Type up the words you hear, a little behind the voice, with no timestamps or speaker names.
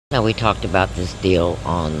Now, we talked about this deal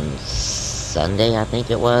on Sunday, I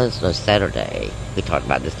think it was, or Saturday. We talked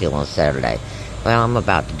about this deal on Saturday. Well, I'm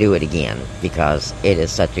about to do it again because it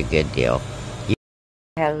is such a good deal.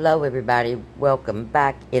 Hello, everybody. Welcome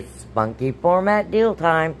back. It's Funky Format Deal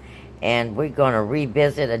Time, and we're going to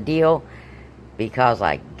revisit a deal because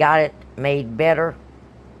I got it made better,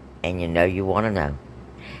 and you want to know.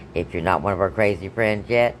 If you're not one of our crazy friends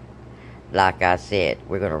yet, like I said,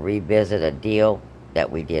 we're going to revisit a deal that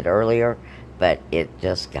we did earlier, but it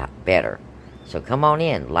just got better. So come on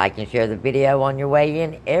in, like and share the video on your way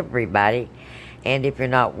in, everybody. And if you're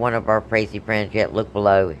not one of our crazy friends yet, look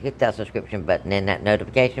below, hit that subscription button and that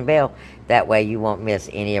notification bell. That way you won't miss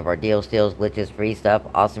any of our deals, steals, glitches, free stuff,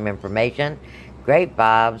 awesome information, great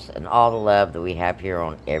vibes, and all the love that we have here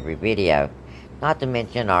on every video. Not to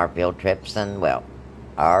mention our field trips and, well,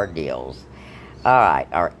 our deals. Alright,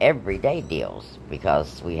 our everyday deals,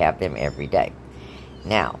 because we have them every day.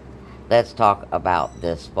 Now, let's talk about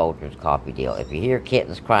this Folgers coffee deal. If you hear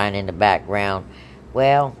kittens crying in the background,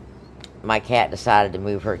 well, my cat decided to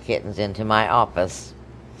move her kittens into my office,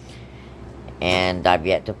 and I've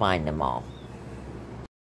yet to find them all.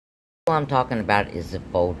 What I'm talking about is the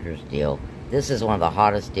Folgers deal. This is one of the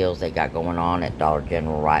hottest deals they got going on at Dollar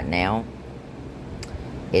General right now,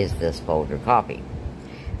 is this Folgers coffee.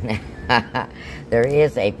 There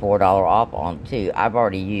is a $4 off on 2. I've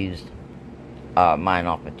already used mine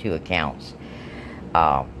off of 2 accounts,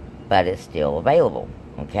 but it's still available,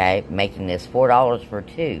 okay, making this $4 for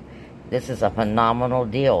 2. This is a phenomenal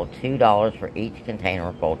deal. $2 for each container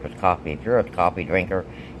of Folgers coffee. If you're a coffee drinker,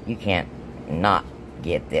 you can't not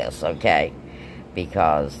get this, okay,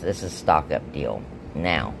 because this is a stock up deal.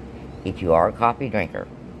 Now, if you are a coffee drinker,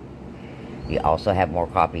 you also have more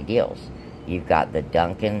coffee deals. You've got the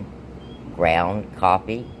Dunkin' ground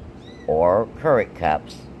coffee or Keurig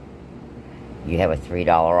cups. You have a $3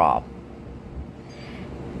 off.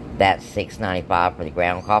 That's $6.95 for the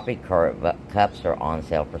ground coffee. Keurig cups are on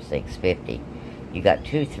sale for $6.50. You got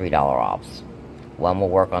 2 $3 offs. One will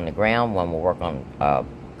work on the ground, one will work on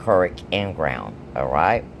Keurig and ground.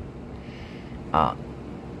 Alright?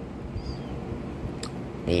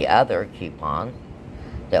 The other coupon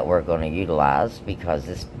that we're going to utilize, because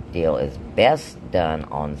this deal is best done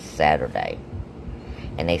on Saturday,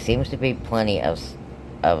 and there seems to be plenty of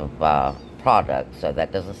product, so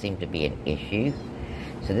that doesn't seem to be an issue.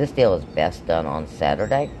 So this deal is best done on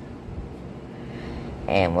Saturday,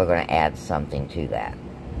 and we're going to add something to that.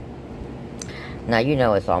 Now,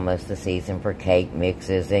 it's almost the season for cake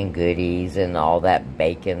mixes and goodies and all that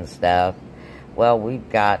bacon stuff. Well, we've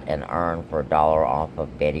got an earn for $1 off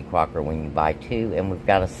of Betty Crocker when you buy 2, and we've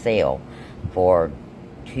got a sale for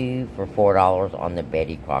 2 for $4 on the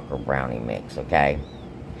Betty Crocker brownie mix, okay?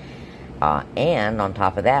 And on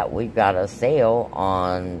top of that, we've got a sale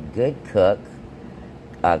on Good Cook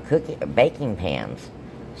baking pans.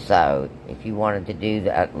 So, if you wanted to do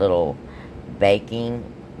that little baking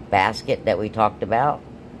basket that we talked about,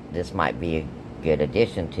 this might be a good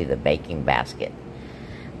addition to the baking basket.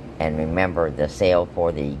 And remember, the sale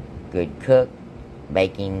for the Good Cook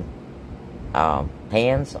baking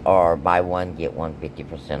pans are buy one, get one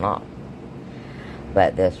 50% off.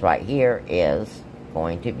 But this right here is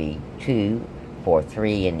going to be 2 for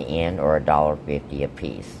 $3 in the end, or $1.50 a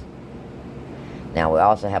piece. Now, we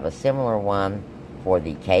also have a similar one for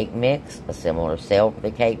the cake mix, a similar sale for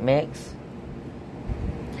the cake mix.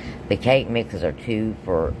 The cake mixes are 2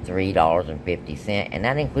 for $3.50, and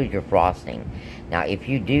that includes your frosting. Now, if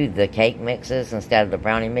you do the cake mixes instead of the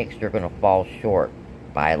brownie mix, you're going to fall short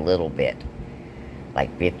by a little bit,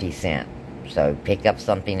 like 50 cents. So pick up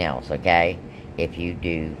something else, okay, if you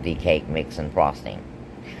do the cake mix and frosting.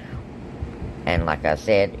 And like I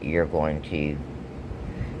said, you're going to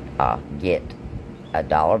get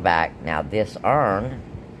 $1 back. Now, this earn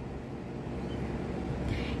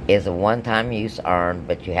is a one-time use earn,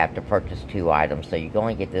 but you have to purchase 2 items, so you can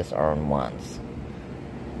only get this earn once.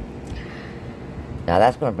 Now,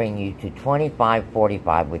 that's going to bring you to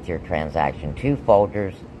 $25.45 with your transaction. 2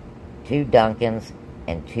 Folgers, 2 Dunkins,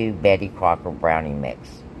 and 2 Betty Crocker brownie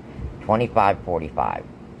mix. $25.45.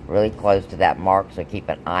 Really close to that mark, so keep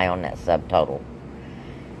an eye on that subtotal.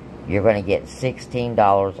 You're going to get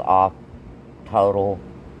 $16 off total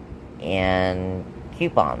in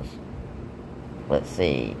coupons. Let's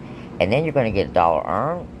see. And then you're going to get $1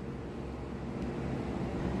 earned.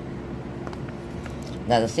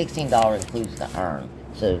 Now, the $16 includes the earn.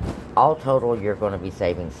 So, all total, you're going to be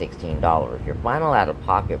saving $16. Your final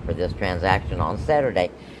out-of-pocket for this transaction on Saturday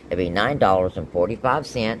will be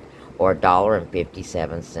 $9.45 or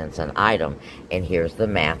 $1.57 an item. And here's the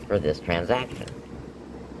math for this transaction.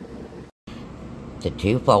 the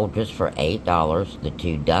 2 Folgers for $8, the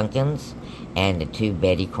 2 Dunkins, and the 2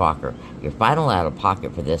 Betty Crocker. Your final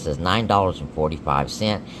out-of-pocket for this is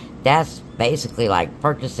 $9.45. That's basically like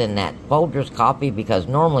purchasing that Folgers coffee, because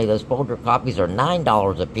normally those Folger coffees are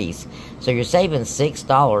 $9 a piece. So you're saving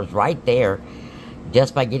 $6 right there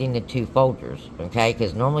just by getting the 2 Folgers, okay?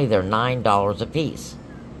 Because normally they're $9 a piece.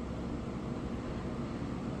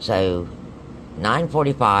 So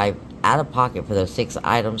 $9.45 out of pocket for those 6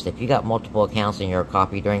 items. If you got multiple accounts and you're a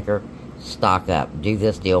coffee drinker, stock up. Do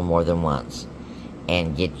this deal more than once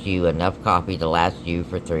and get you enough coffee to last you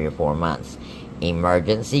for 3 or 4 months.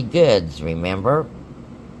 Emergency goods, remember?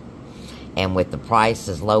 And with the price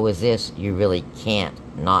as low as this, you really can't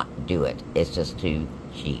not do it. It's just too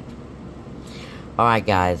cheap. Alright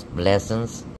guys, blessings.